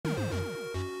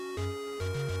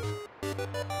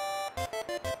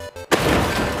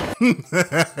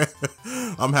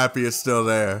I'm happy it's still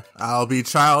there. I'll be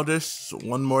childish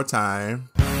one more time.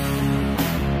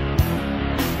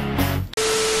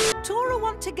 Tora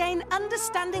want to gain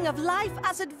understanding of life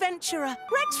as adventurer.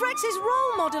 Rex is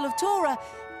role model of Tora.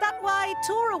 That's why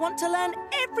Tora want to learn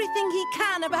everything he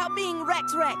can about being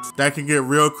Rex. That can get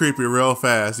real creepy real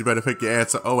fast. You better pick your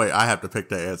answer. Oh wait, I have to pick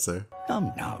the answer.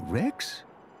 Come now, Rex.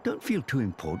 Don't feel too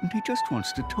important. He just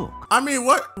wants to talk. I mean,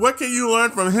 what can you learn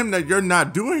from him that you're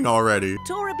not doing already?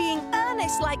 Tora being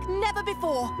earnest like never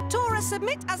before. Tora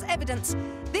submit as evidence.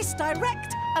 This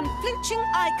direct, unflinching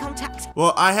eye contact.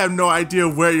 Well, I have no idea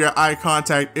where your eye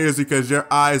contact is because your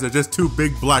eyes are just two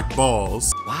big black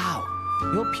balls. Wow,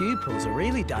 your pupils are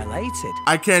really dilated.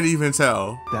 I can't even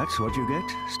tell. That's what you get,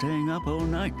 staying up all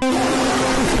night.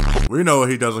 We know what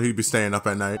he does when he be staying up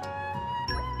at night.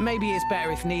 Maybe it's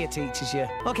better if Nia teaches you.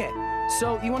 Okay,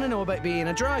 so you want to know about being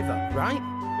a driver, right?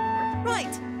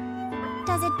 Right.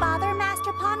 Does it bother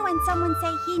Master Pawn when someone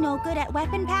say he no good at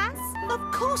weapon pass? Of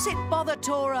course it bother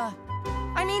Tora.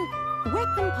 I mean,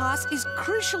 weapon pass is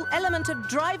crucial element of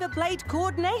driver blade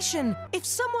coordination. If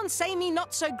someone say me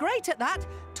not so great at that,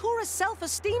 Tora's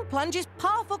self-esteem plunge is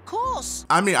par for course.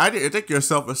 I mean, I didn't think your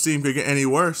self-esteem could get any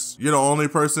worse. You're the only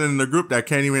person in the group that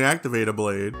can't even activate a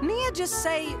blade. Nia just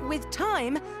say, with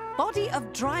time, body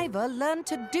of driver learn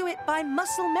to do it by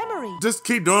muscle memory. Just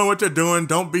keep doing what you're doing,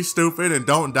 don't be stupid, and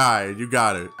don't die. You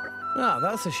got it. Oh,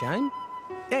 that's a shame.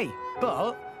 Hey,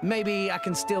 but maybe I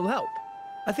can still help.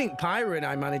 I think Pyra and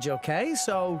I manage okay,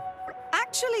 so...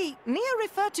 Actually, Nia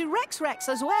referred to Rex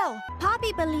as well.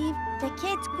 Poppy believed the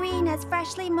kid's green as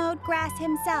freshly mowed grass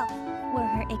himself, were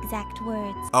her exact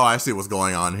words. Oh, I see what's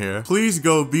going on here. Please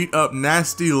go beat up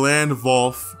Nasty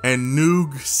Landwolf and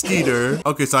Noog Skeeter.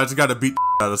 Okay, so I just gotta beat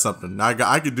the out of something.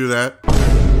 I could do that.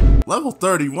 Level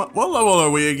 30, what level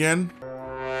are we again?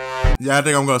 Yeah, I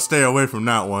think I'm gonna stay away from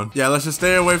that one. Yeah, let's just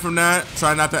stay away from that.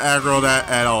 Try not to aggro that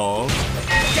at all.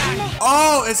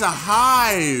 Oh, it's a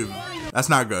hive. That's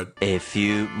not good. A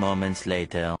few moments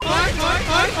later. God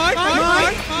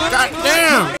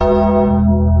damn!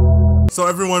 So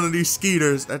every one of these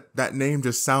skeeters, that name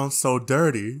just sounds so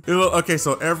dirty. Okay,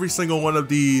 so every single one of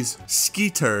these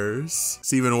skeeters,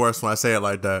 it's even worse when I say it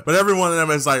like that, but every one of them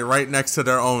is like right next to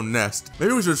their own nest.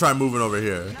 Maybe we should try moving over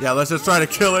here. Yeah, let's just try to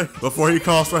kill it before he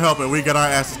calls for help and we get our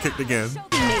asses kicked again.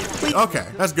 Okay,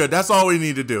 that's good. That's all we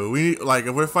need to do. We need, like,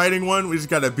 if we're fighting one, we just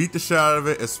gotta beat the shit out of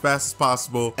it as fast as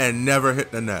possible and never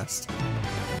hit the nest.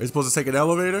 Are you supposed to take an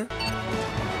elevator?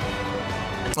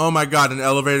 Oh my god, an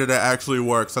elevator that actually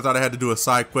works. I thought I had to do a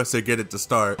side quest to get it to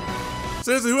start.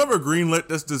 Seriously, whoever greenlit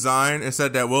this design and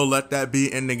said that we'll let that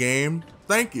be in the game,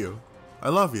 thank you. I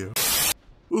love you.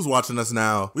 Who's watching us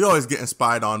now? We always getting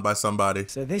spied on by somebody.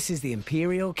 So this is the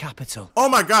Imperial capital. Oh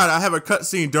my god, I have a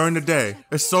cutscene during the day.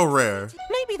 It's so rare.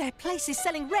 Maybe their place is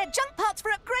selling rare junk parts for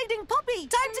upgrading Poppy.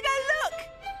 Time to go look.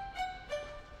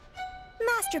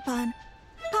 Master Pawn,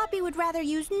 Poppy would rather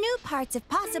use new parts if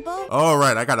possible. All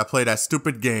right, I gotta play that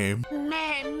stupid game.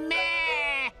 Meh.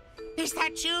 Is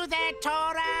that you there,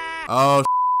 Tora? Oh,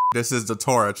 this is the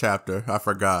Tora chapter. I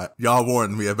forgot. Y'all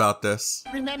warned me about this.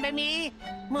 Remember me?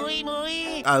 Mui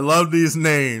Mui? I love these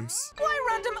names. Why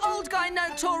random old guy know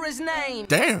Tora's name?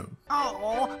 Damn.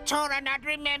 Oh, Tora not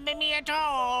remember me at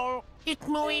all. It's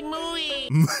Mui Mui.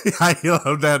 I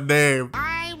love that name.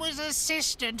 I was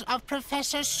assistant of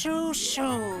Professor Susu,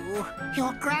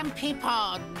 your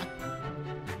grandpeepon.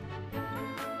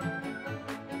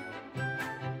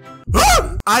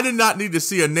 I did not need to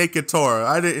see a naked Tora.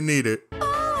 I didn't need it.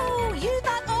 Oh, you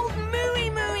that old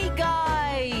Mui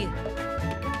guy.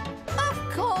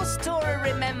 Of course, Tora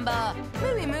remember.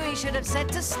 Mui should have said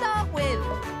to start with.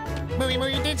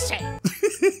 Mui did say.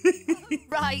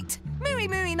 Right.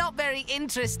 Mui not very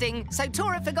interesting, so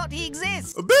Tora forgot he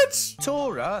exists. Bitch!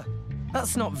 Tora?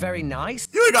 That's not very nice.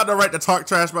 You ain't got no right to talk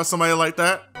trash about somebody like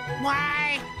that.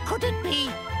 Why? Could it be?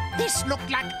 This looked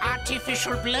like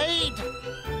artificial blade.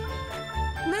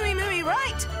 Mui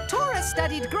right. Tora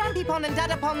studied Grandpeepon and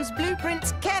Dadapon's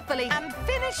blueprints carefully and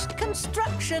finished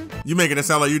construction. You making it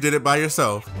sound like you did it by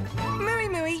yourself.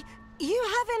 Mui, you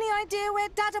have any idea where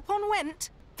Dadapon went?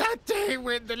 That day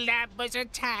when the lab was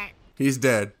attacked. He's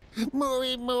dead.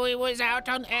 Mui was out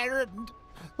on errand.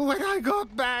 When I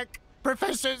got back,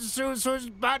 Professor Susu's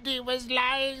body was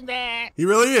lying there. He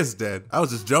really is dead. I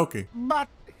was just joking. But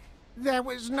there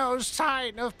was no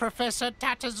sign of Professor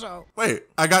Tatazo. Wait,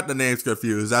 I got the names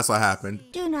confused. That's what happened.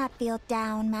 Do not feel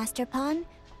down, Master Pawn.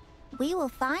 We will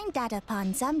find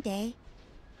Dadapon someday.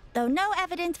 Though no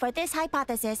evidence for this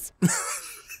hypothesis.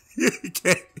 You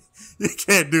You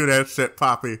can't do that shit,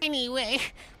 Poppy. Anyway,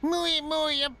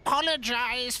 Mui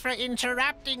apologize for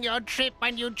interrupting your trip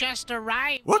when you just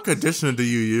arrived. What conditioner do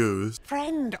you use?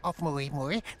 Friend of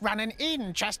Mui, run an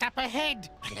inn just up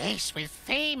ahead. Place with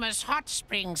famous hot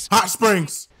springs. Hot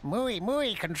springs!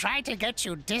 Mui can try to get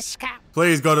you discount.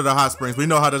 Please go to the hot springs. We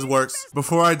know how this works.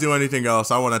 Before I do anything else,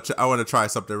 I want to try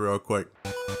something real quick.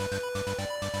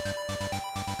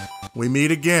 We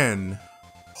meet again.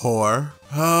 Whore.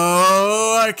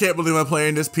 Oh, I can't believe I'm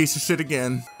playing this piece of shit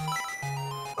again.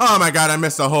 Oh my god, I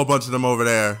missed a whole bunch of them over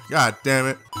there. God damn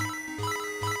it.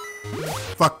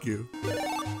 Fuck you.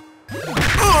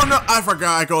 Oh no, I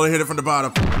forgot I could only hit it from the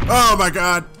bottom. Oh my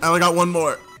god, I only got one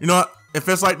more. You know what? If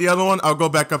it's like the other one, I'll go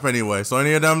back up anyway. So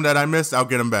any of them that I missed, I'll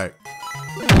get them back.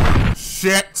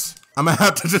 Shit. I'm gonna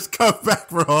have to just come back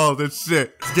for all this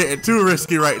shit. It's getting too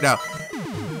risky right now.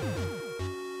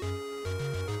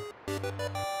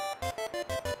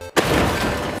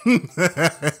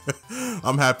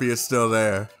 I'm happy it's still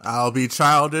there. I'll be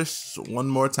childish one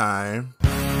more time.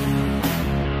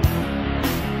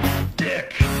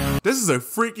 Dick. This is the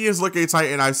freakiest looking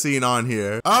Titan I've seen on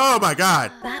here. Oh my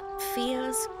god. That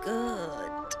feels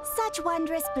good. Such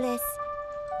wondrous bliss.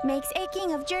 Makes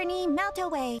aching of journey melt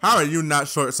away. How are you not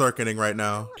short-circuiting right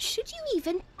now? Should you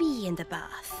even be in the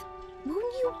bath?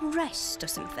 Won't you rest or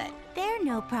something? They're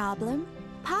no problem.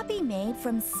 Poppy made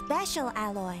from special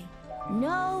alloy.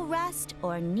 No rust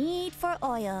or need for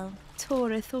oil.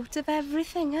 Tora thought of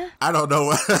everything, huh? I don't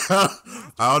know. I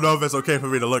don't know if it's okay for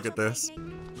me to look at this.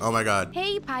 Oh my god.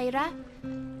 Hey, Pyra.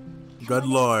 Good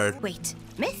lord. Wait,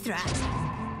 Mithra?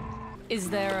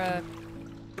 Is there a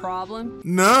problem?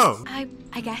 No. I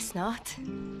guess not.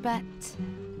 But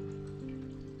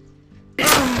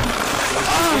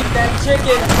That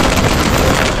chicken!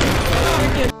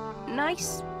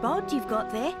 nice bod you've got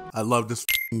there. I love this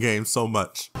game so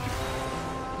much.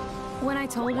 When I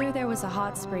told her there was a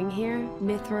hot spring here,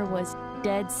 Mithra was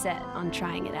dead set on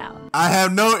trying it out. I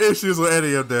have no issues with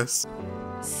any of this.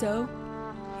 So,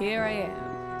 here I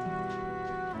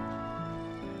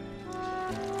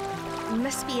am.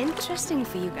 Must be interesting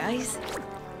for you guys.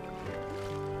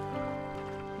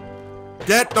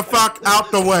 Get the fuck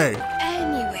out the way.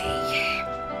 Anyway,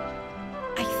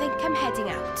 I think I'm heading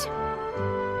out.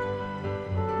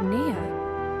 Nia,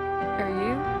 are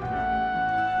you?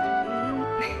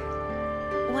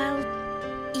 Well,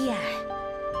 yeah.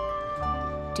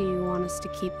 Do you want us to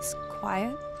keep this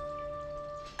quiet?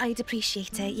 I'd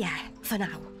appreciate it, yeah, for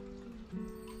now.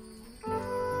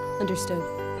 Understood.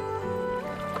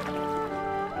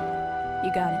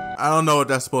 You got it. I don't know what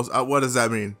that's supposed to, what does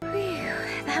that mean?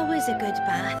 Phew, that was a good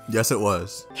bath. Yes, it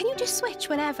was. Can you just switch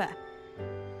whenever?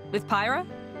 With Pyra?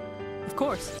 Of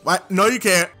course. What? No, you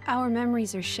can't. Our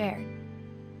memories are shared.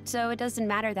 So it doesn't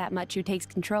matter that much who takes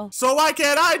control. So why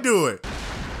can't I do it?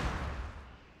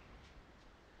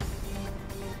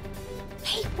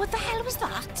 Hey, what the hell was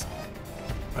that?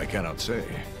 I cannot say.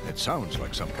 It sounds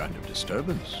like some kind of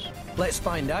disturbance. Let's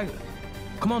find out.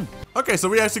 Come on. Okay, so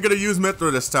we're actually gonna use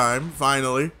Mithra this time,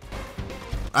 finally.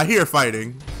 I hear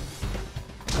fighting.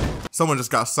 Someone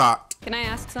just got socked. Can I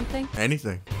ask something?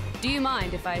 Anything. Do you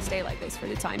mind if I stay like this for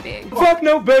the time being? Fuck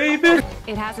no, baby!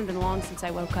 It hasn't been long since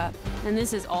I woke up, and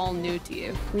this is all new to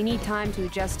you. We need time to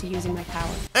adjust to using my power.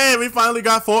 Hey, we finally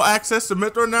got full access to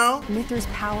Mithra now? Mithra's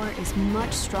power is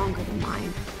much stronger than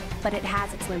mine, but it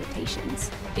has its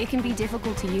limitations. It can be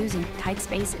difficult to use in tight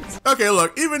spaces. Okay,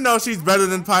 look, even though she's better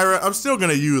than Pyra, I'm still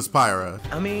gonna use Pyra.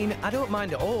 I mean, I don't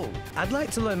mind at all. I'd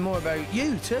like to learn more about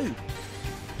you, too.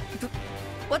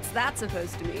 What's that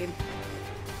supposed to mean?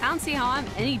 I don't see how I'm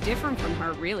any different from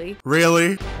her, really.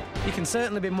 Really? You can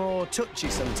certainly be more touchy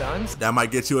sometimes. That might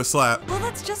get you a slap. Well,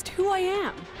 that's just who I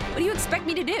am. What do you expect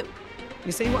me to do?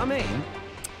 You see what I mean?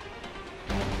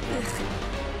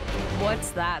 What's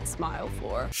that smile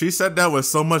for? She said that with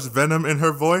so much venom in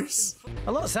her voice.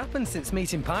 A lot's happened since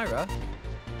meeting Pyra.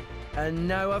 And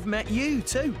now I've met you,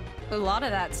 too. A lot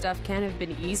of that stuff can't have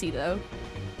been easy, though.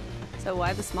 So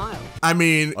why the smile? I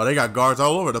mean, oh, they got guards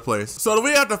all over the place. So do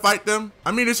we have to fight them?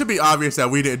 I mean, it should be obvious that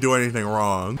we didn't do anything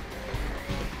wrong.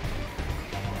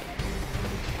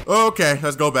 Okay,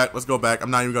 let's go back. Let's go back. I'm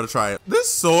not even gonna try it.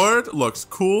 This sword looks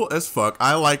cool as fuck.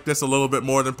 I like this a little bit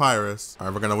more than Pyra's. All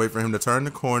right, we're gonna wait for him to turn the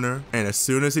corner. And as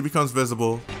soon as he becomes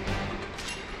visible,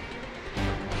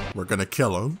 we're gonna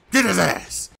kill him. Get his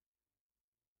ass!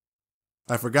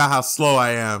 I forgot how slow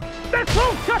I am. That's so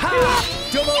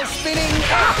Double spinning!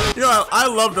 You know, I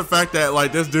love the fact that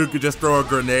like this dude could just throw a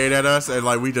grenade at us and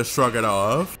like we just shrug it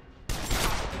off.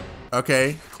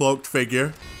 Okay, cloaked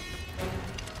figure.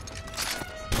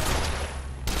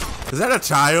 Is that a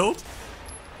child?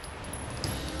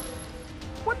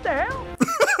 What What the hell?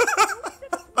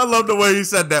 I love the way he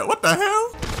said that. What the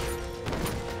hell?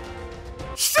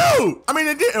 Shoot! I mean,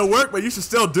 it didn't work, but you should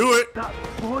still do it. That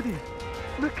body.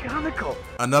 Mechanical.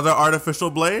 Another artificial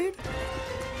blade?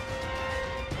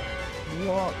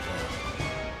 What?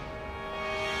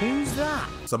 Who's that?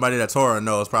 Somebody that Tora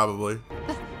knows, probably.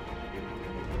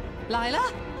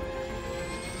 Lila?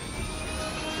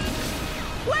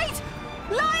 Wait!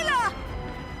 Lila!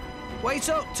 Wait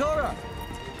up, Tora!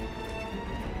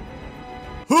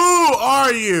 Who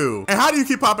are you? And how do you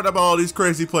keep popping up all these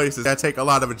crazy places that take a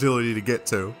lot of agility to get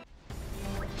to?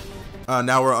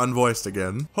 Now we're unvoiced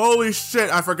again. Holy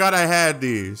shit, I forgot I had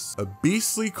these. A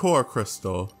beastly core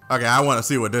crystal. Okay, I want to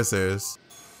see what this is.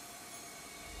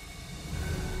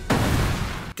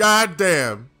 God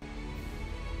damn.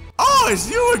 Oh, it's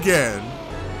you again.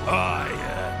 I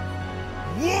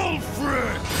am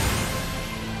Wolfred!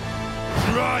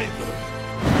 Driver,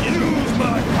 use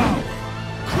my power!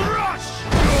 Crush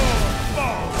your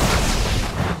foe!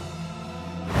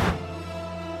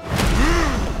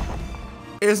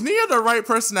 Is Nia the right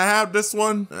person to have this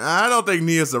one? I don't think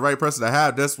Nia's the right person to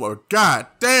have this one. God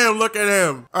damn, look at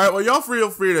him. All right, well, y'all feel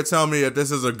free to tell me if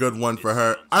this is a good one for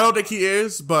her. I don't think he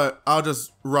is, but I'll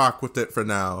just rock with it for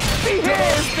now.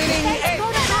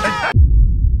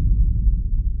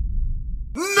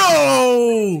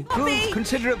 No! Good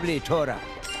considerably, Tora.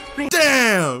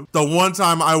 Damn! The one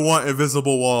time I want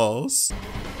invisible walls.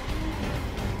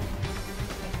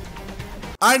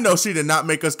 I know she did not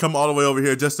make us come all the way over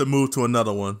here just to move to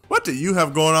another one. What do you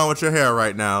have going on with your hair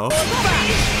right now?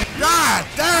 God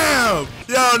damn!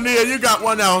 Yo, Nia, you got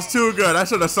one that was too good. I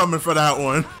should have summoned for that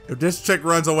one. If this chick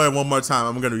runs away one more time,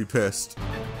 I'm gonna be pissed.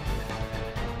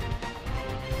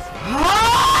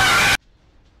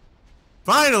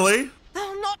 Finally!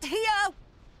 Oh, not here!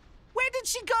 Where did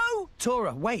she go?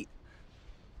 Tora, wait.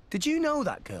 Did you know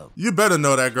that girl? You better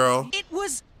know that girl. It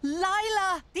was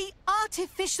Lila, the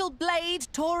artificial blade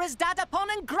Tora's Dadapon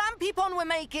and Grampypon were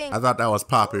making. I thought that was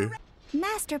Poppy.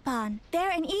 Master Pon, they're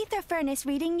an ether furnace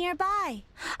reading nearby.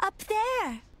 Up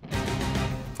there.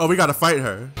 Oh, we gotta fight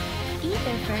her.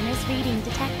 Ether furnace reading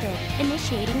detected.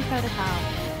 Initiating protocol.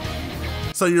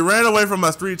 So you ran away from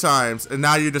us 3 times, and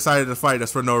now you decided to fight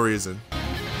us for no reason.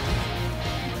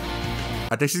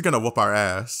 I think she's gonna whoop our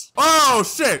ass. Oh,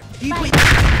 shit! Look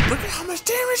at how much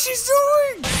damage she's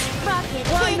doing!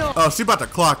 Oh, she about to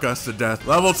clock us to death.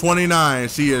 Level 29,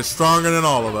 she is stronger than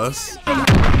all of us.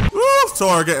 Woo,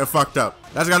 Tora getting fucked up.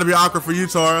 That's gotta be awkward for you,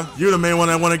 Tora. You're the main one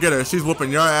that wanna get her. She's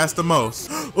whooping your ass the most.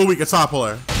 Oh, we can topple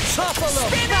her.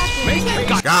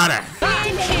 Got her.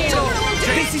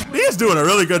 He's doing a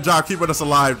really good job keeping us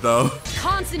alive, though.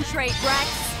 Concentrate, Rex.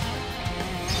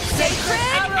 Sacred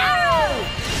Arrow!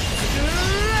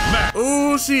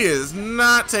 Ooh, she is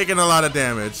not taking a lot of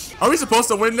damage. Are we supposed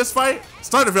to win this fight?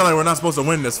 Starting to feel like we're not supposed to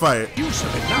win this fight.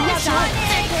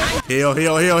 Heal,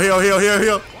 heal, heal, heal, heal, heal,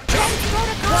 heal.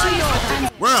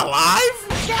 We're alive?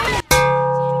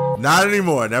 Not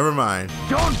anymore, never mind.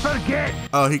 Don't forget.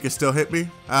 Oh, he can still hit me?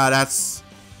 That's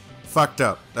fucked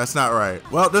up. That's not right.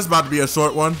 Well, this is about to be a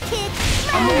short one.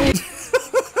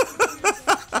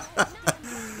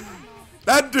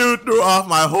 That dude threw off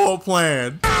my whole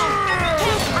plan.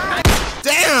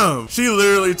 Damn! She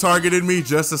literally targeted me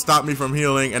just to stop me from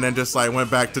healing and then just like went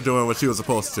back to doing what she was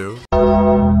supposed to.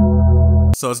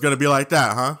 So it's gonna be like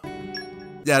that, huh?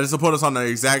 Yeah, this will put us on the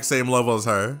exact same level as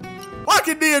her. Why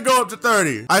can Nia go up to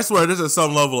 30? I swear this is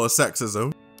some level of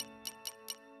sexism.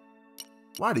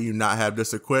 Why do you not have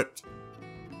this equipped?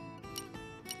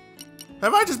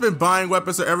 Have I just been buying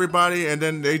weapons for everybody and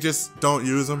then they just don't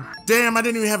use them? Damn, I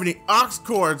didn't even have any ox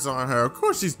cords on her. Of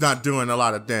course she's not doing a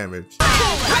lot of damage.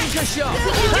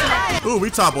 Ooh, we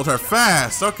toppled her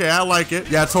fast. Okay, I like it.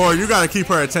 Yeah, Tora, you gotta keep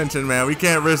her attention, man. We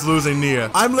can't risk losing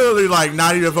Nia. I'm literally like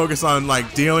not even focused on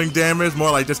like dealing damage, more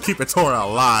like just keeping Tora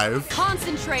alive.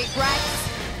 Concentrate, Rex.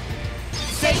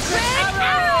 Sacred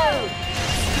Arrow!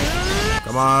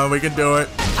 Come on, we can do it.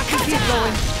 I can keep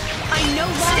going. I no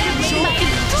longer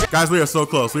need. Guys, we are so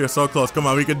close. We are so close. Come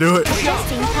on, we can do it.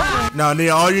 No,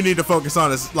 Nia, all you need to focus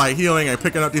on is like healing and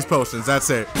picking up these potions. That's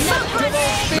it.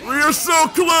 We are so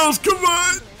close. Come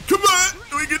on. Come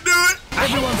on. We can do it.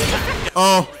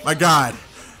 Oh my God.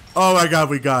 Oh my God,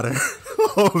 we got her.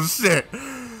 Oh shit.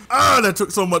 Oh, that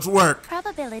took so much work.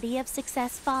 Probability of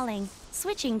success falling.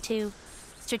 Switching to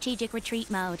strategic retreat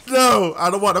mode. No, I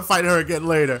don't want to fight her again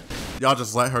later. Y'all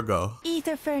just let her go.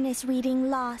 Ether furnace reading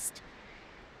lost.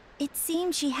 It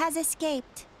seems she has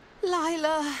escaped.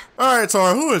 Lila. All right,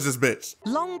 Tora, who is this bitch?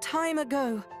 Long time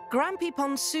ago,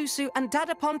 Grampypon Susu and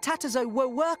Dadapon Tatazo were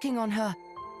working on her.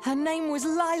 Her name was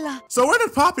Lila. So where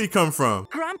did Poppy come from?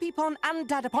 Grampypon and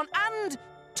Dadapon and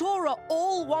Tora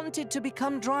all wanted to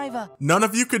become driver. None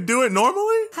of you could do it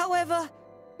normally? However,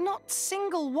 not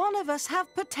single one of us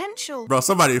have potential. Bro,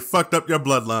 somebody fucked up your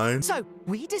bloodline. So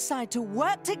we decide to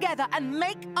work together and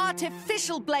make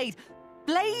artificial blade.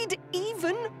 Blade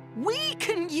even we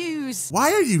can use.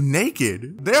 Why are you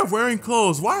naked? They're wearing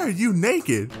clothes. Why are you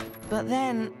naked? But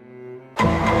then...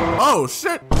 Oh,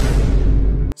 shit.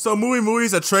 So Mui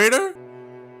Mui's a traitor?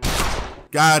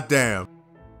 God damn.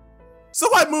 So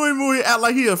why Mui Mui act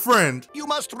like he a friend? You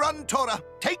must run, Tora.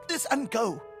 Take this and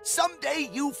go. Someday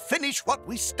you finish what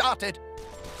we started.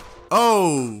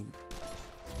 Oh.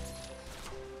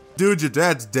 Dude, your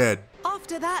dad's dead.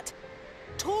 After that,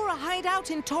 Tora hide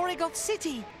out in Torrigoth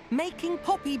City, making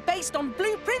Poppy based on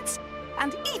blueprints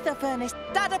and ether furnace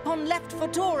Dadapon left for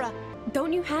Tora.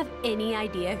 Don't you have any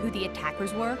idea who the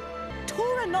attackers were?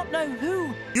 Tora not know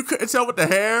who. You couldn't tell with the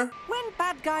hair? When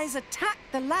bad guys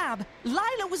attacked the lab,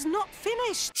 Lila was not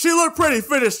finished. She looked pretty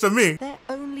finished to me. There's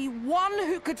only one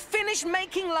who could finish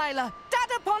making Lila,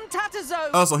 Dadapon Tatazo.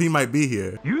 Oh, so he might be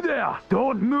here. You there,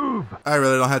 don't move. I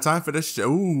really don't have time for this shit.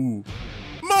 Ooh.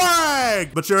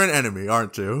 Morag! But you're an enemy,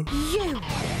 aren't you? You.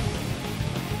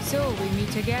 So we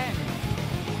meet again,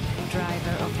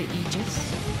 driver of the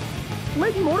Aegis.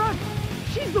 Lady Morag,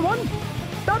 she's the one.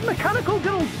 That mechanical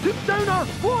girl took down our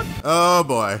squad. Oh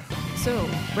boy. So,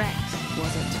 Rex,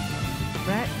 was it?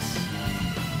 Rex?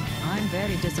 I'm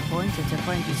very disappointed to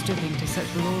find you stooping to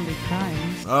such lowly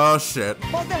crimes. Oh shit.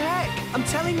 What the heck? I'm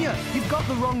telling you, you've got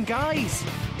the wrong guys.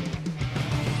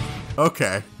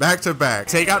 Okay, back to back.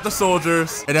 Take out the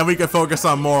soldiers, and then we can focus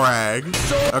on Morag.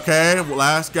 Okay,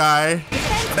 last guy.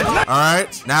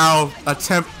 Alright, now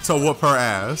attempt to whoop her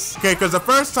ass. Okay, because the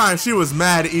first time she was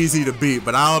mad easy to beat,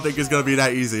 but I don't think it's gonna be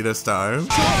that easy this time.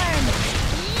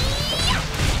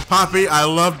 Poppy, I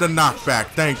love the knockback.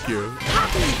 Thank you.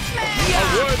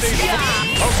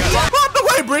 Out the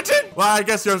way, Bridget! Well, I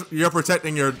guess you're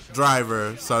protecting your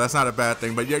driver, so that's not a bad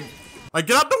thing, but you're... Like,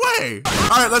 get out the way!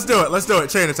 Alright, let's do it. Let's do it.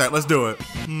 Chain attack. Let's do it.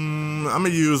 I'm gonna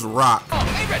use rock. Oh,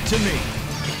 leave it to me.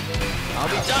 I'll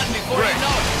be done before you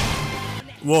know it.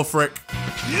 Wolfric.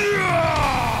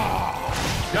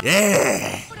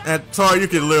 Yeah! And Tora, you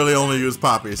can literally only use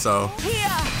Poppy, so. Here!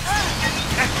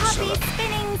 Poppy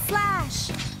spinning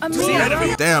slash!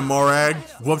 Damn, Morag.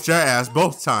 Whooped your ass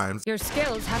both times. Your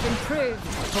skills have improved,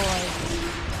 boy.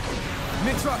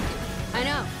 Mid-truck. I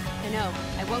know.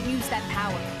 I won't use that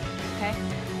power, okay?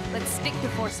 Let's stick to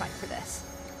foresight for this.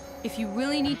 If you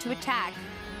really need to attack,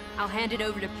 I'll hand it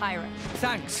over to Pyra.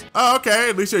 Thanks. Oh, okay.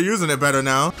 At least you're using it better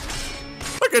now.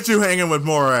 Look at you hanging with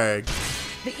Morag.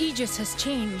 The Aegis has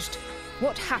changed.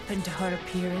 What happened to her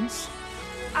appearance?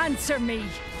 Answer me!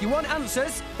 You want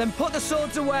answers? Then put the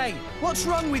swords away. What's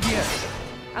wrong with you?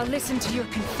 I'll listen to your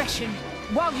confession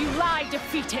while you lie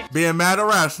defeated. Being mad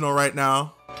irrational right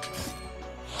now.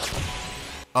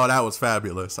 Oh, that was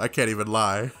fabulous. I can't even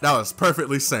lie. That was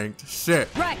perfectly synced. Shit.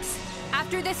 Rex,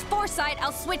 after this foresight,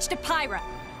 I'll switch to Pyra.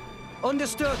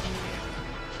 Understood.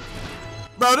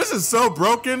 Bro, this is so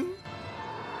broken.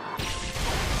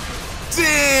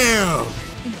 Damn!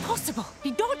 Impossible.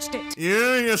 He dodged it.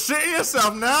 You're shitting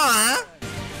yourself now, huh?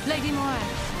 Lady Morag,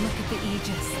 look at the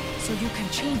Aegis, so you can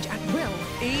change at will.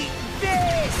 Eat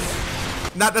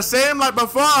this! Not the same like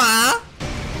before, huh?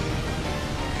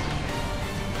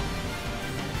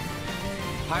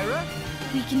 Pyra?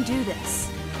 We can do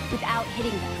this without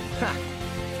hitting them. Ha.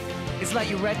 It's like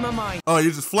you read my mind. Oh,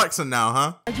 you're just flexing now,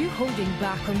 huh? Are you holding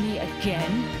back on me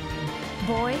again,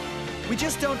 boy? We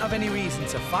just don't have any reason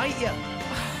to fight you.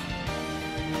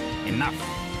 Enough,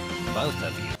 both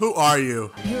of you. Who are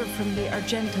you? You're from the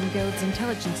Argentum Guild's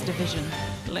intelligence division.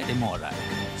 Lady Morag,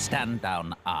 stand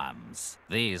down arms.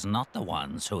 These not the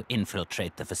ones who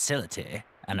infiltrate the facility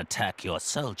and attack your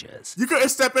soldiers. You couldn't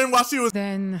step in while she was...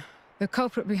 Then the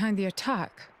culprit behind the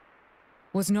attack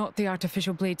was not the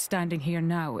artificial blade standing here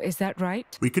now, is that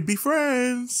right? We could be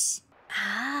friends.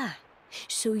 Ah,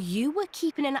 so you were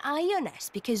keeping an eye on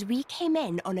us because we came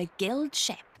in on a guild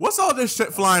ship. What's all this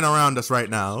shit flying around us right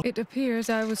now? It appears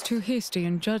I was too hasty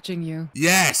in judging you.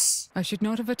 Yes! I should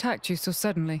not have attacked you so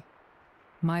suddenly.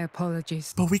 My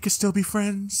apologies. But we could still be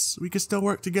friends. We could still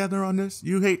work together on this.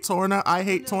 You hate Torna, I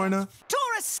hate Torna.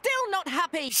 Tora's still not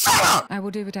happy! Shut up! I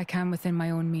will do what I can within my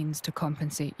own means to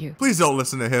compensate you. Please don't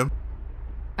listen to him.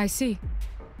 I see.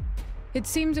 It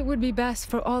seems it would be best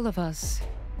for all of us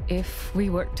if we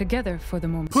work together for the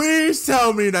moment. Please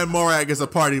tell me that Morag is a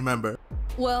party member.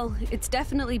 Well, it's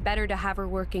definitely better to have her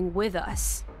working with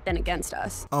us than against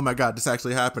us. Oh my god, this is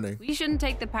actually happening. We shouldn't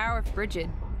take the power of Bridget,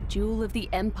 jewel of the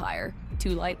Empire,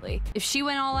 too lightly. If she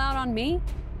went all out on me,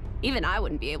 even I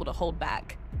wouldn't be able to hold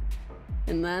back.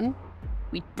 And then,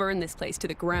 we'd burn this place to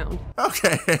the ground.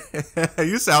 Okay,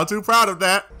 you sound too proud of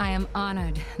that. I am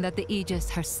honored that the Aegis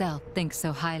herself thinks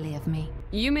so highly of me.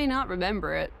 You may not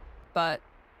remember it, but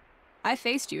I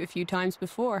faced you a few times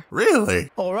before. Really?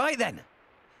 All right then.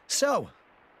 So,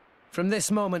 from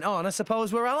this moment on, I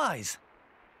suppose we're allies.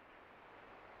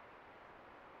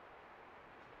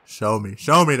 Show me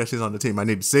that she's on the team. I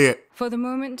need to see it. For the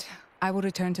moment, I will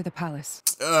return to the palace.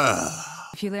 Ugh.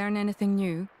 If you learn anything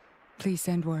new, please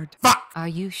send word. Fuck! Are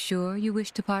you sure you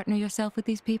wish to partner yourself with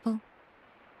these people?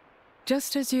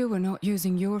 Just as you were not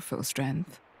using your full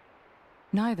strength,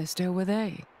 neither still were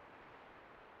they.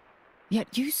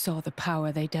 Yet you saw the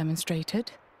power they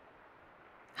demonstrated.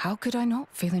 How could I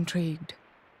not feel intrigued?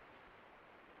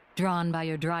 Drawn by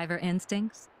your driver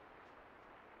instincts?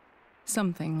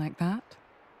 Something like that.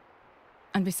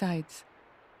 And besides...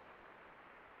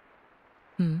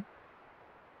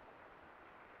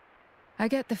 I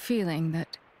get the feeling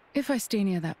that if I stay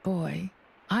near that boy,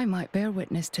 I might bear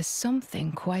witness to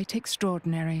something quite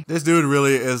extraordinary. This dude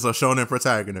really is a shonen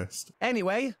protagonist.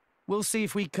 Anyway, we'll see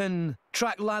if we can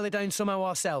track Lila down somehow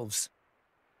ourselves.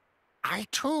 I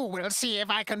too will see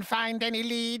if I can find any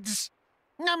leads.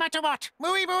 No matter what,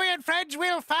 Mooey and friends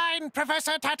will find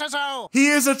Professor Tatazo. He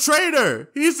is a traitor.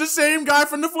 He's the same guy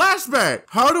from the flashback.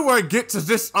 How do I get to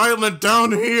this island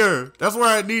down here? That's where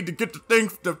I need to get the thing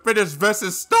to finish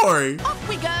Vess's story. Off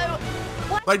we go.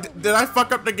 Like, did I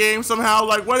fuck up the game somehow?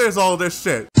 Like, what is all this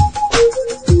shit?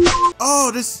 Oh,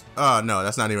 this... no,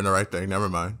 that's not even the right thing. Never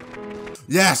mind.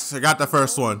 Yes, I got the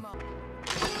first one.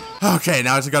 Okay,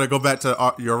 now I just gotta go back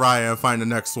to Uriah and find the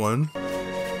next one.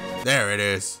 There it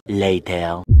is.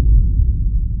 Later.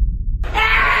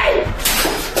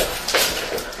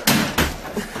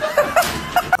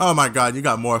 Oh my god, you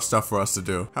got more stuff for us to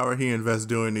do. How are he and Vess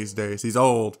doing these days? He's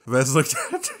old. Vess looked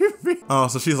at me. Oh,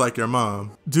 so she's like your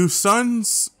mom. Do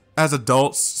sons as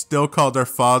adults still call their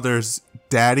fathers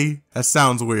daddy? That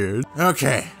sounds weird.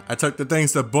 Okay, I took the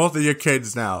things to both of your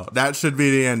kids now. That should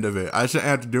be the end of it. I shouldn't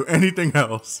have to do anything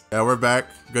else. Yeah, we're back.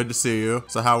 Good to see you.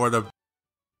 So how were the...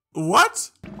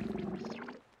 What?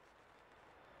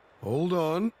 Hold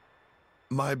on.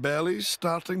 My belly's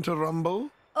starting to rumble.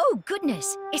 Oh,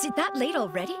 goodness. Is it that late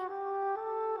already?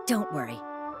 Don't worry.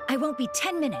 I won't be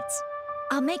 10 minutes.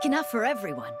 I'll make enough for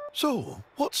everyone. So,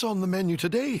 what's on the menu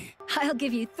today? I'll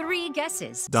give you 3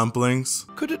 guesses. Dumplings.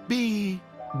 Could it be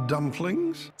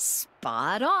dumplings?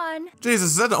 Spot on.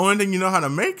 Jesus, is that the only thing you know how to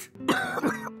make?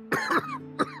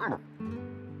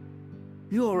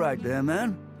 You all right there,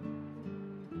 man?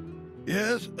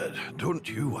 Yes, don't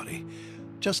you worry.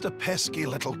 Just a pesky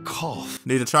little cough.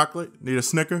 Need a chocolate? Need a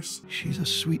Snickers? She's a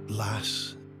sweet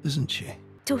lass, isn't she?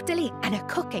 Totally, and her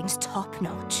cooking's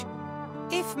top-notch.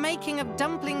 If making of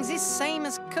dumplings is same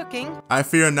as cooking... I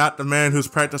fear not the man who's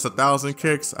practiced 1,000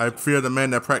 kicks. I fear the man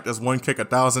that practiced 1 kick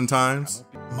 1,000 times.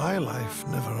 My life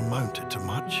never amounted to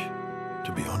much,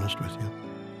 to be honest with you.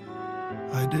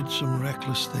 I did some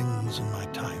reckless things in my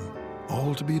time,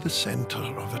 all to be the center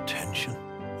of attention.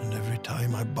 And every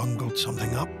time I bungled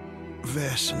something up,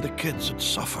 Vess and the kids would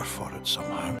suffer for it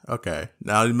somehow. Okay,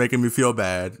 now you're making me feel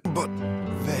bad. But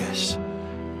Vess,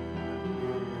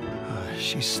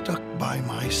 she stuck by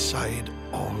my side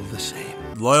all the same.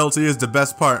 Loyalty is the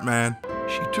best part, man.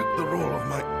 She took the role of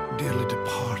my dearly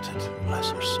departed,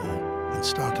 bless her soul, and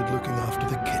started looking after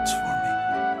the kids for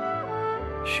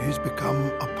me. She's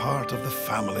become a part of the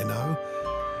family now.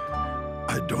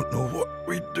 I don't know what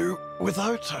we'd do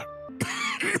without her.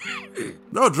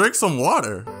 No, drink some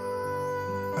water.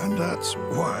 And that's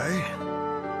why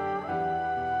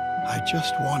I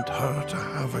just want her to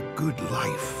have a good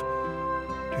life.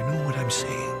 Do you know what I'm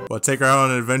saying? What, take her out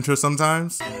on an adventure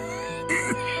sometimes?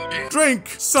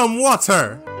 Drink some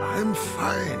water. I'm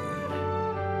fine.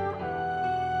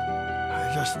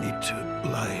 I just need to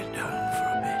lie down for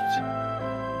a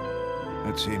bit.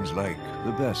 That seems like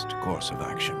the best course of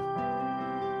action.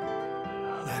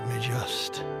 Let me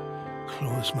just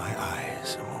close my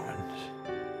eyes a moment.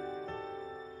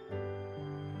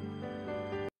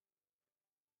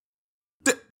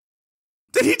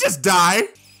 Did he just die?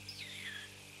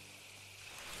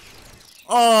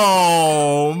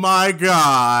 Oh my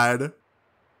god.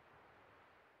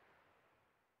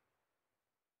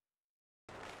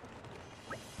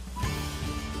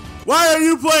 Why are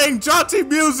you playing jaunty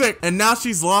music? And now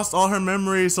she's lost all her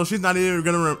memories, so she's not even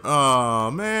gonna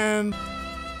oh man.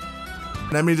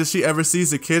 That means if she ever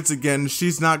sees the kids again,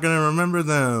 she's not gonna remember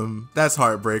them. That's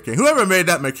heartbreaking. Whoever made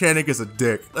that mechanic is a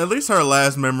dick. At least her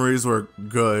last memories were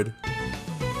good.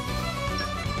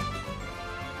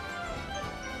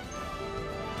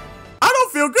 I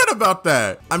don't feel good about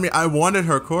that. I mean, I wanted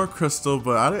her core crystal,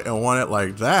 but I didn't want it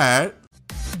like that.